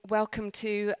welcome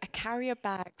to A Carrier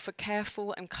Bag for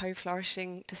Careful and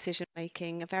Co-flourishing Decision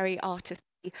Making, a very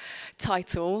artisty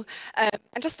title. And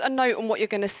just a note on what you're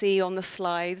going to see on the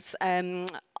slides.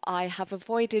 I have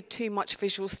avoided too much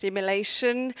visual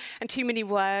stimulation and too many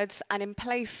words, and in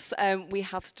place we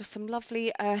have just some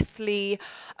lovely earthly,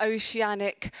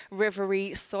 oceanic,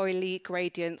 rivery, soily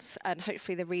gradients, and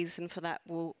hopefully the reason for that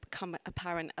will become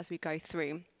apparent as we go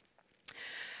through.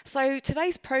 So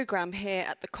today's programme here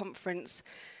at the conference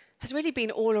has really been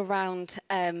all around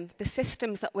the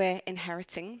systems that we're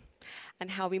inheriting and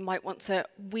how we might want to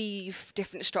weave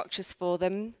different structures for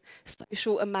them,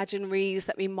 social imaginaries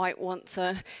that we might want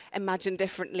to imagine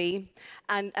differently,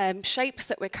 and shapes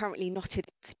that we're currently knotted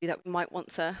into that we might want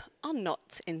to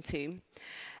unknot into.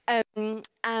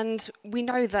 And we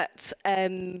know that,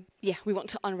 we want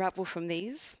to unravel from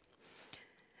these.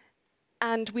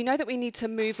 And we know that we need to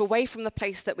move away from the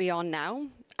place that we are now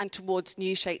and towards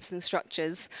new shapes and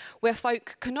structures where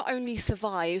folk can not only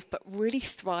survive, but really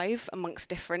thrive amongst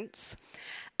difference.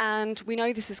 And we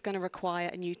know this is going to require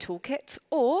a new toolkit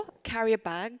or carry a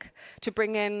bag to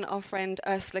bring in our friend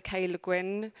Ursula K. Le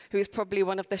Guin, who is probably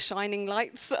one of the shining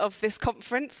lights of this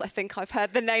conference. I think I've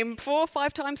heard the name 4 or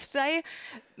 5 times today.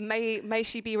 May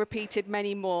she be repeated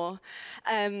many more.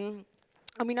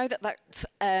 And we know that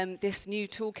this new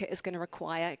toolkit is going to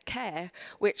require care,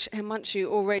 which Himanshu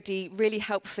already really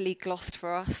helpfully glossed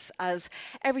for us as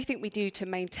everything we do to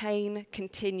maintain,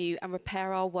 continue and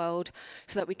repair our world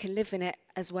so that we can live in it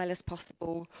as well as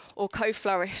possible, or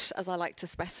co-flourish, as I like to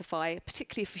specify,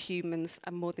 particularly for humans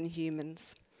and more than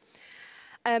humans.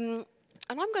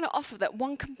 And I'm going to offer that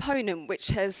one component which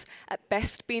has at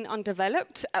best been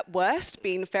undeveloped, at worst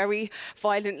been very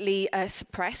violently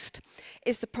suppressed,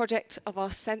 is the project of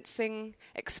our sensing,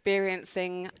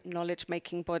 experiencing,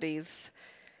 knowledge-making bodies.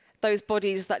 Those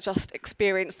bodies that just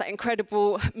experienced that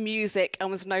incredible music and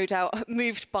was no doubt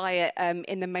moved by it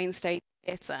in the main stage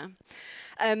theatre.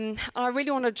 And I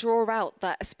really want to draw out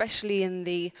that, especially in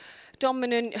the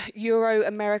dominant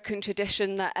Euro-American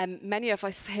tradition that many of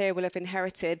us here will have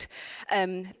inherited,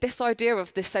 this idea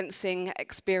of the sensing,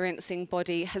 experiencing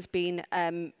body has been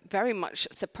very much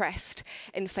suppressed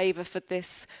in favour for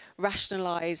this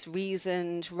rationalised,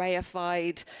 reasoned,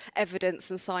 reified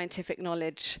evidence and scientific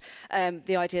knowledge.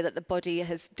 The idea that the body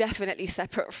is definitely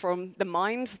separate from the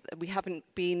mind. We haven't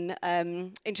been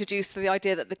introduced to the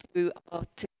idea that the two are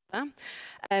together.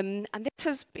 And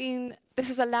this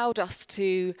has allowed us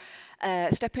to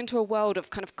step into a world of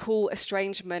kind of cool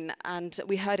estrangement, and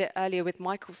we heard it earlier with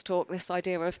Michael's talk, this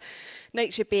idea of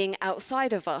nature being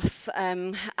outside of us,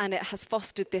 and it has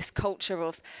fostered this culture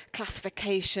of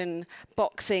classification,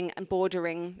 boxing and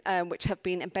bordering, which have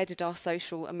been embedded our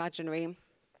social imaginary.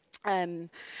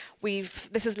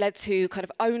 This has led to kind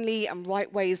of only and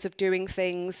right ways of doing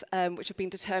things, which have been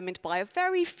determined by a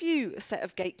very few set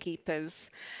of gatekeepers,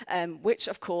 which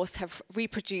of course have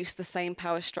reproduced the same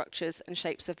power structures and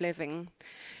shapes of living.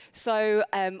 So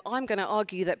I'm going to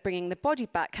argue that bringing the body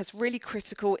back has really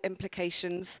critical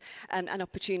implications and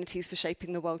opportunities for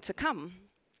shaping the world to come.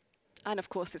 And of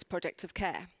course, this project of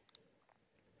care.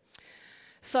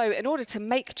 So in order to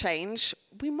make change,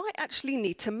 we might actually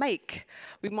need to make.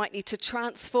 We might need to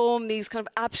transform these kind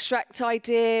of abstract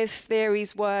ideas,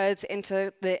 theories, words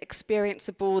into the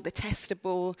experienceable, the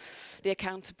testable, the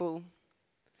accountable.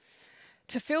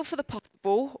 To feel for the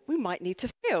possible, we might need to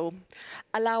feel.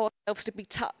 Allow ourselves to be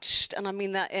touched, and I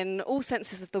mean that in all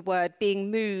senses of the word, being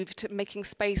moved, making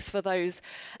space for those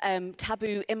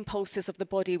taboo impulses of the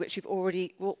body which we've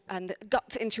already, and the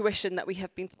gut intuition that we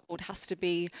have been told has to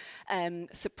be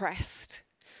suppressed.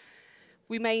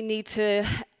 We may need to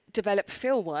develop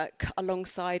field work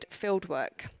alongside field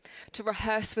work, to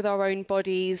rehearse with our own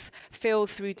bodies, feel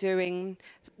through doing,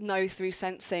 know through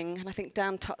sensing. And I think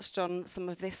Dan touched on some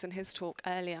of this in his talk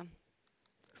earlier.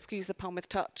 Excuse the pun with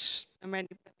touch, and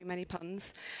many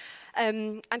puns.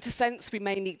 And to sense, we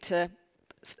may need to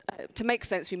make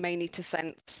sense, we may need to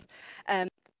sense.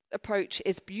 Approach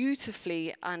is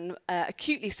beautifully and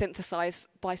acutely synthesized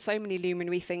by so many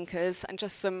luminary thinkers, and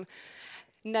just some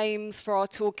names for our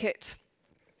toolkit.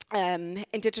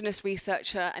 Indigenous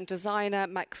researcher and designer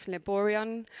Max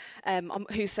Liborian,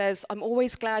 who says, "I'm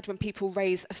always glad when people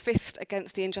raise a fist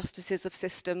against the injustices of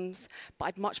systems, but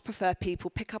I'd much prefer people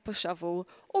pick up a shovel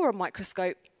or a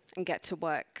microscope and get to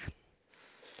work."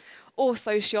 Or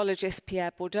sociologist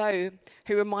Pierre Bourdieu,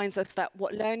 who reminds us that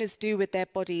what learners do with their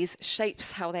bodies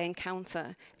shapes how they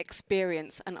encounter,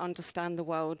 experience and understand the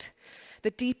world.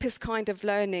 The deepest kind of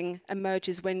learning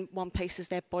emerges when one places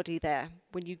their body there,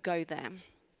 when you go there.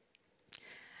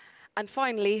 And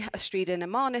finally, Astrida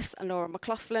Nemanis and Laura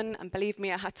McLaughlin, and believe me,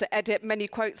 I had to edit many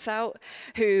quotes out,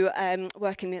 who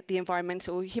work in the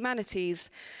environmental humanities.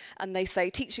 And they say,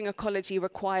 teaching ecology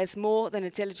requires more than a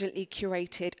diligently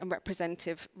curated and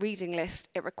representative reading list.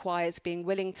 It requires being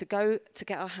willing to go to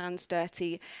get our hands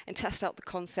dirty and test out the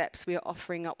concepts we are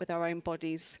offering up with our own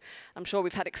bodies. I'm sure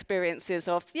we've had experiences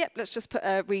of, yep, let's just put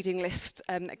a reading list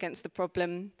against the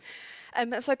problem.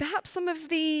 So perhaps some of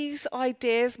these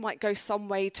ideas might go some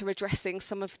way to addressing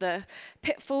some of the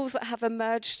pitfalls that have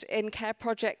emerged in care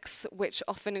projects, which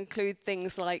often include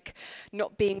things like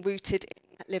not being rooted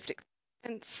in lived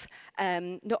experience,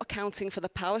 not accounting for the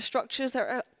power structures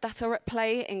that are at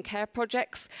play in care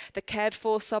projects, the cared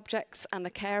for subjects and the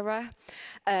carer,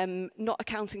 not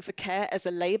accounting for care as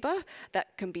a labour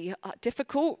that can be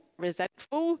difficult,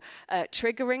 resentful,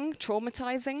 triggering,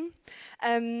 traumatizing,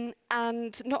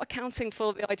 and not accounting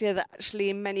for the idea that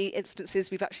actually in many instances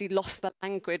we've actually lost the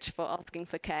language for asking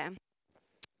for care.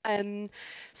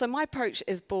 So my approach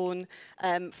is born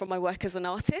from my work as an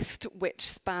artist, which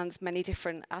spans many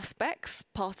different aspects.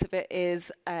 Part of it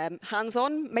is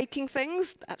hands-on, making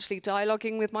things, actually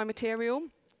dialoguing with my material.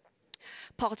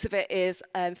 Part of it is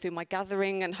through my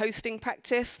gathering and hosting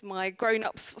practice, my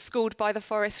grown-ups schooled by the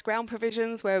forest ground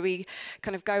provisions, where we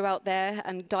kind of go out there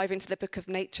and dive into the book of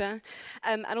nature,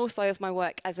 and also as my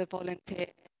work as a volunteer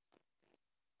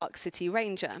Park City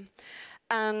Ranger.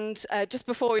 And just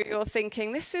before you're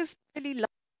thinking, this is really lovely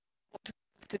to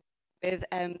do with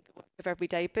the work of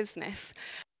everyday business.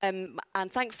 And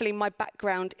thankfully, my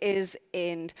background is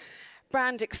in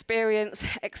brand experience,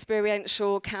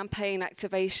 experiential campaign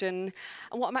activation.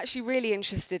 And what I'm actually really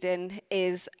interested in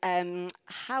is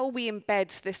how we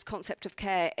embed this concept of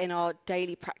care in our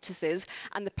daily practices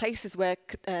and the places where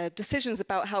decisions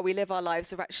about how we live our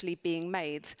lives are actually being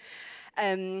made.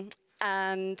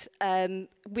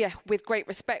 Yeah, with great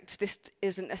respect, this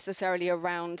isn't necessarily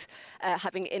around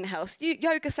having in-house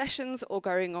yoga sessions or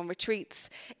going on retreats.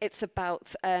 It's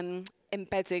about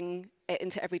embedding it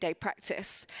into everyday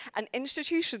practice. And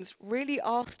institutions really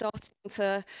are starting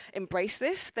to embrace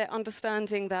this. They're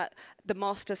understanding that the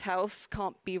master's house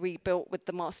can't be rebuilt with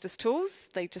the master's tools.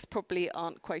 They just probably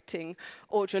aren't quoting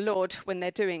Audre Lorde when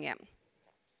they're doing it.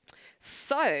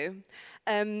 So,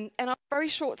 in our very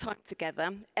short time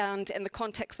together, and in the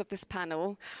context of this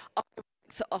panel, I would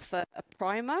like to offer a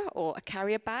primer or a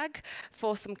carrier bag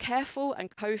for some careful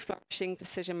and co-flourishing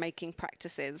decision-making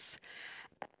practices.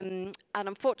 And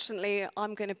unfortunately,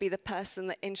 I'm going to be the person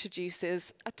that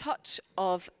introduces a touch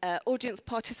of audience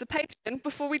participation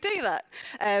before we do that.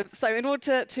 So in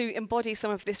order to embody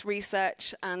some of this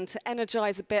research and to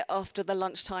energize a bit after the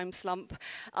lunchtime slump,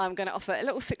 I'm going to offer a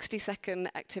little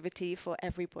 60-second activity for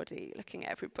everybody, looking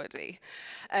at everybody.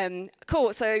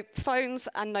 Cool, so phones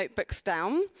and notebooks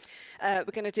down. We're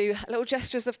going to do a little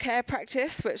gestures of care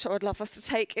practice, which I would love us to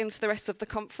take into the rest of the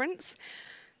conference.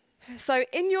 So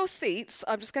in your seats,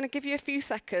 I'm just going to give you a few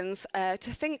seconds to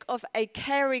think of a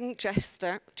caring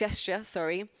gesture,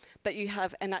 that you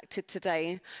have enacted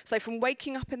today. So from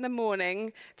waking up in the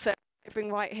morning to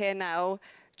living right here now,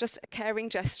 just a caring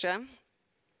gesture.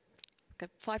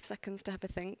 Got 5 seconds to have a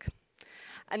think.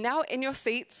 And now in your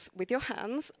seats, with your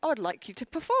hands, I would like you to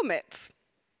perform it.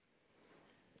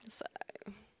 So.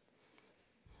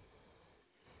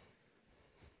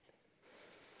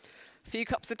 A few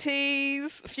cups of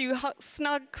teas, a few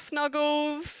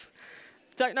snuggles.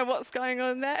 Don't know what's going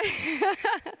on there.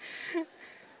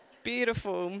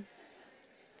 Beautiful.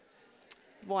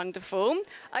 Wonderful.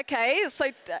 Okay, so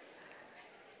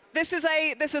this is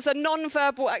a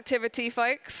non-verbal activity,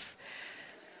 folks.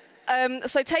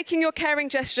 So taking your caring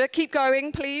gesture, keep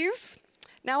going, please.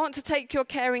 Now I want to take your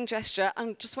caring gesture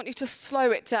and just want you to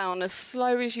slow it down as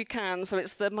slow as you can, so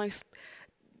it's the most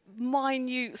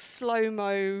minute,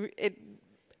 slow-mo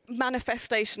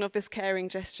manifestation of this caring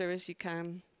gesture as you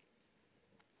can.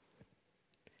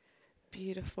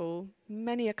 Beautiful.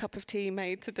 Many a cup of tea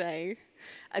made today,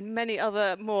 and many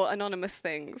other more anonymous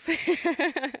things.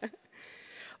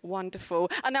 Wonderful.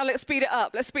 And now let's speed it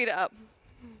up. Let's speed it up.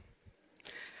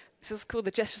 This is called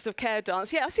the Gestures of Care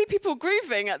dance. Yeah, I see people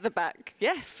grooving at the back.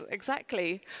 Yes,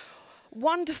 exactly.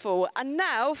 Wonderful. And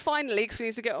now, finally, because we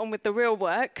need to get on with the real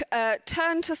work,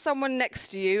 turn to someone next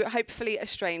to you, hopefully a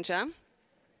stranger,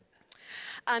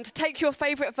 and take your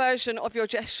favourite version of your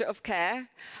gesture of care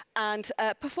and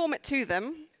perform it to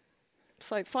them.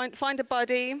 So find a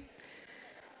buddy.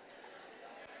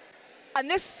 And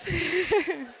this,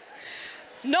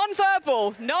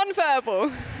 non-verbal.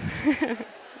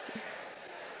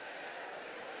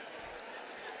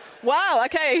 Wow,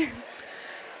 okay.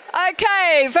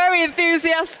 Okay, very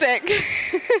enthusiastic.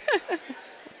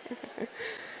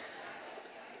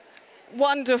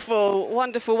 Wonderful,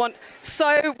 wonderful.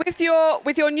 So with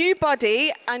your new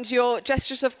body and your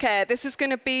gestures of care, this is going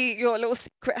to be your little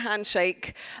secret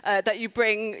handshake that you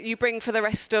bring for the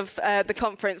rest of the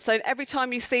conference. So every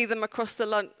time you see them across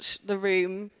the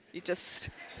room, you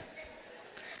just.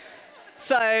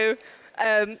 So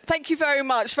thank you very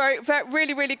much.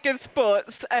 Really, really good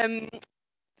sports.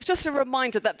 It's just a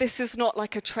reminder that this is not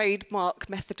like a trademark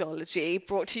methodology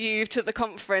brought to you to the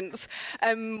conference.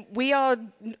 We are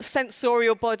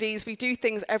sensorial bodies. We do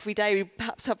things every day. We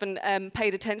perhaps haven't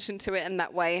paid attention to it in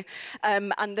that way.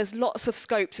 And there's lots of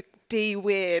scope to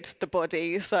de-weird the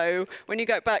body. So when you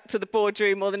go back to the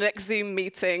boardroom or the next Zoom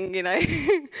meeting, you know,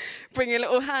 bring a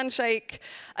little handshake.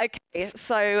 Okay,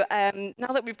 so now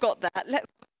that we've got that, let's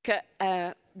look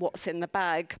at what's in the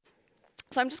bag.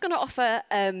 So I'm just going to offer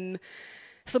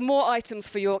some more items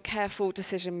for your careful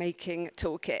decision-making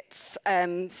toolkits.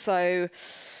 So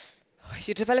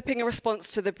you're developing a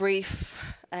response to the brief.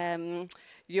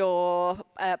 Your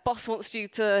boss wants you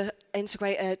to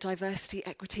integrate a diversity,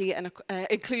 equity, and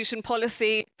inclusion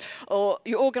policy, or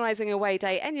you're organising a away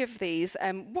day, any of these.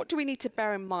 What do we need to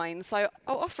bear in mind? So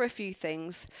I'll offer a few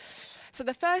things. So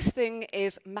the first thing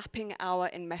is mapping our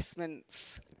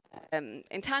investments.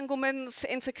 Entanglements,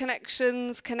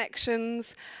 interconnections,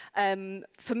 connections.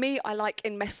 For me, I like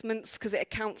investments because it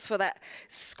accounts for that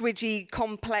squidgy,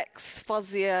 complex,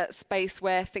 fuzzier space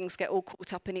where things get all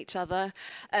caught up in each other.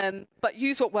 But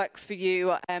use what works for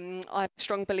you. I'm a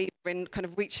strong believer in kind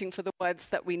of reaching for the words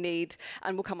that we need,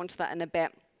 and we'll come on to that in a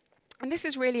bit. And this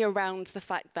is really around the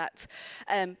fact that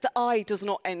the eye does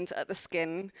not end at the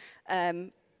skin.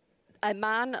 A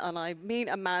man, and I mean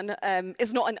a man,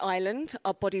 is not an island.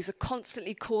 Our bodies are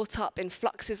constantly caught up in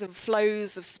fluxes and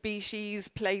flows of species,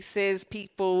 places,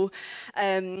 people.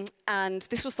 And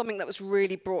this was something that was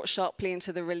really brought sharply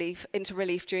into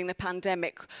relief during the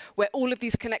pandemic, where all of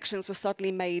these connections were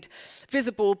suddenly made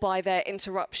visible by their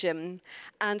interruption.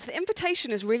 And the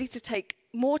invitation is really to take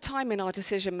more time in our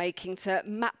decision-making to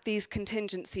map these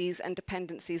contingencies and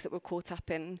dependencies that we're caught up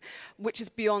in, which is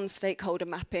beyond stakeholder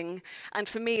mapping. And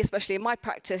for me, especially in my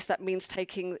practice, that means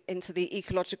taking into the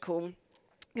ecological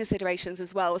considerations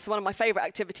as well. So one of my favorite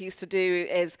activities to do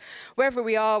is wherever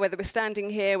we are, whether we're standing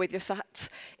here with your sat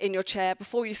in your chair,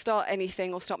 before you start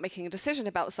anything or start making a decision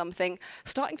about something,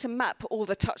 starting to map all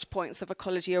the touch points of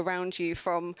ecology around you.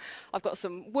 From I've got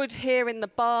some wood here in the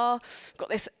bar, got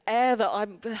this air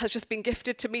that has just been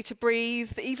gifted to me to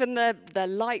breathe, even the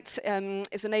light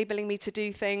is enabling me to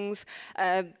do things,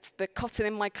 the cotton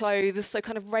in my clothes. So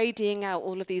kind of radiating out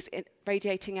all of these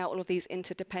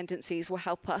interdependencies will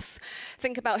help us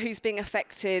think about who's being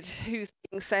affected, who's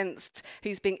being sensed,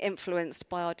 who's being influenced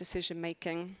by our decision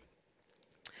making.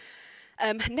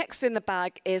 Next in the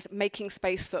bag is making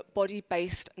space for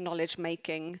body-based knowledge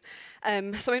making.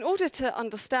 So in order to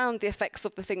understand the effects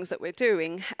of the things that we're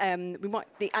doing, we might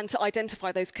need, and to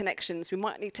identify those connections, we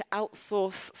might need to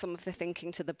outsource some of the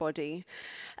thinking to the body.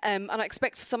 And I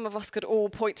expect some of us could all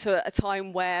point to a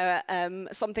time where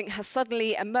something has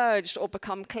suddenly emerged or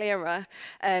become clearer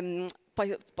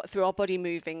through our body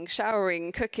moving,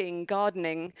 showering, cooking,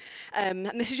 gardening.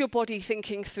 And this is your body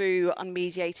thinking through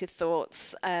unmediated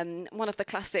thoughts. One of the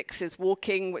classics is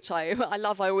walking, which I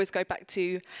love. I always go back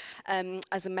to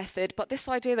as a method. But this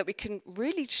idea that we can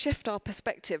really shift our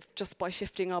perspective just by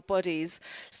shifting our bodies.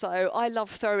 So I love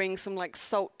throwing some like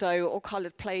salt dough or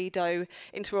coloured Play-Doh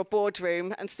into a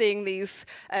boardroom and seeing these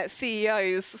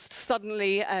CEOs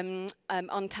suddenly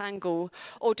untangle,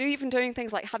 or doing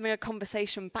things like having a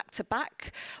conversation back to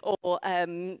back, or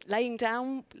laying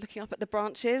down, looking up at the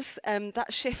branches.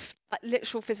 That shift, that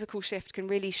literal physical shift, can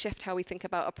really shift how we think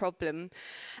about a problem.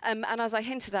 And as I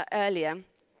hinted at earlier,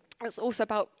 it's also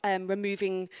about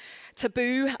removing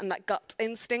taboo and that gut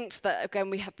instinct that, again,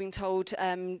 we have been told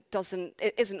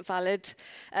isn't valid.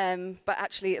 But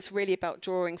actually, it's really about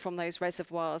drawing from those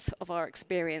reservoirs of our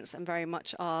experience, and very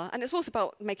much are. And it's also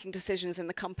about making decisions in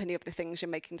the company of the things you're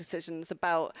making decisions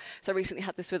about. So I recently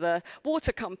had this with a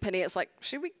water company. It's like,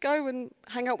 should we go and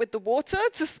hang out with the water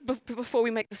before we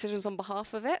make decisions on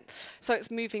behalf of it? So it's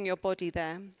moving your body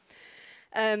there.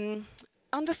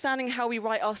 Understanding how we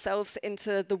write ourselves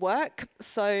into the work.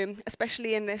 So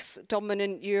especially in this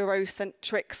dominant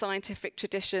Eurocentric scientific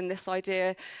tradition, this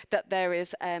idea that there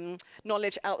is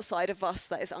knowledge outside of us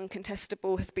that is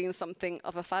uncontestable has been something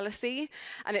of a fallacy.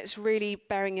 And it's really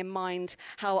bearing in mind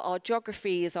how our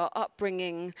geographies, our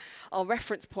upbringing, our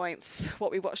reference points,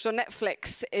 what we watched on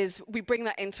Netflix, is we bring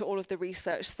that into all of the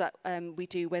research that we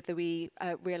do, whether we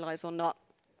realise or not.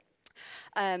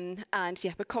 And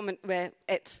yeah,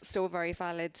 it's still very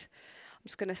valid. I'm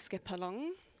just going to skip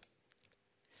along.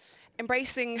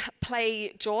 embracing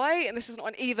play joy, and this is not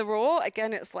an either or.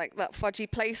 Again, it's like that fudgy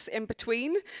place in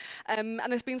between. And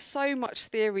there's been so much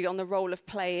theory on the role of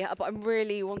play, but I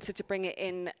really wanted to bring it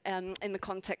in the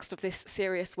context of this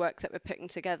serious work that we're putting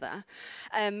together.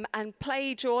 And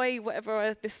play joy,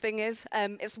 whatever this thing is,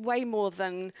 it's way more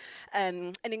than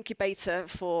an incubator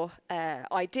for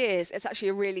ideas. It's actually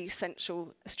a really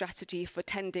essential strategy for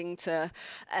tending to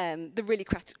the really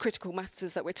critical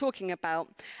matters that we're talking about.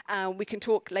 We can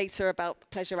talk later about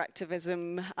pleasure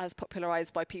activism as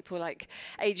popularized by people like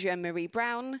Adrienne Marie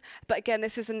Brown. But again,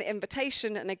 this is an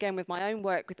invitation, and again, with my own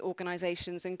work with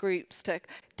organizations and groups, to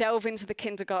delve into the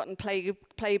kindergarten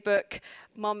playbook,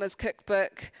 mama's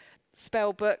cookbook,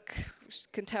 spell book, which you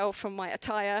can tell from my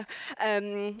attire,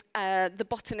 the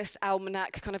botanist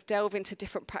almanac, kind of delve into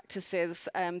different practices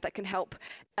that can help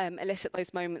elicit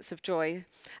those moments of joy.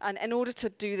 And in order to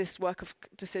do this work of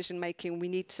decision making, we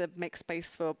need to make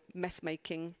space for mess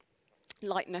making,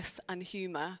 lightness and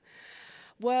humour.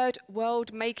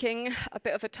 World making, a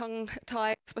bit of a tongue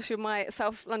tie, especially with my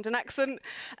South London accent.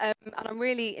 And I'm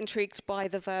really intrigued by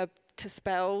the verb to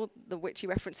spell. The witchy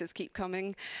references keep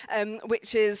coming,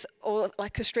 which is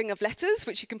like a string of letters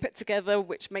which you can put together,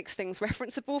 which makes things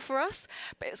referenceable for us.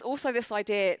 But it's also this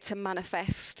idea to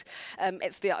manifest.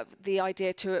 It's the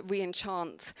idea to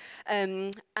re-enchant.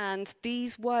 And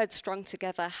these words strung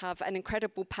together have an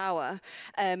incredible power.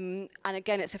 And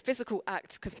again, it's a physical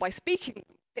act, because by speaking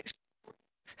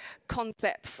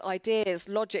concepts, ideas,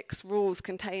 logics, rules,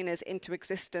 containers into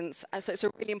existence. And so it's a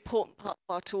really important part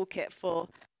of our toolkit for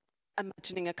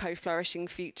imagining a co-flourishing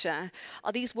future. How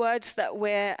are these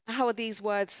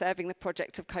words serving the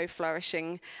project of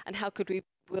co-flourishing, and how could we be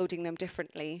wielding them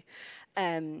differently?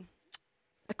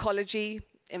 Ecology,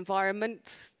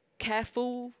 environment,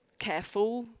 careful,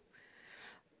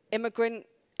 immigrant,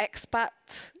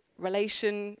 expat,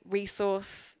 relation,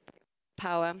 resource,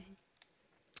 power.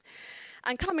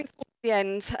 And coming to the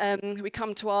end, we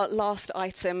come to our last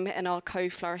item in our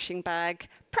co-flourishing bag,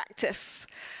 practice.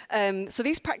 So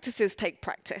these practices take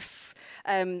practice.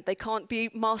 They can't be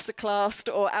masterclassed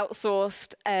or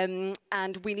outsourced,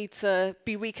 and we need to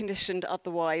be reconditioned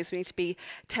otherwise. We need to be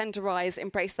tenderized,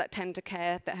 embrace that tender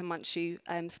care that Himanshu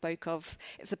spoke of.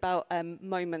 It's about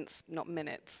moments, not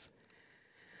minutes.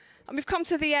 And we've come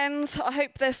to the end. I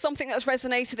hope there's something that's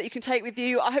resonated that you can take with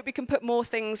you. I hope we can put more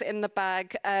things in the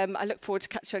bag. I look forward to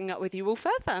catching up with you all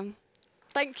further.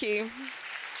 Thank you.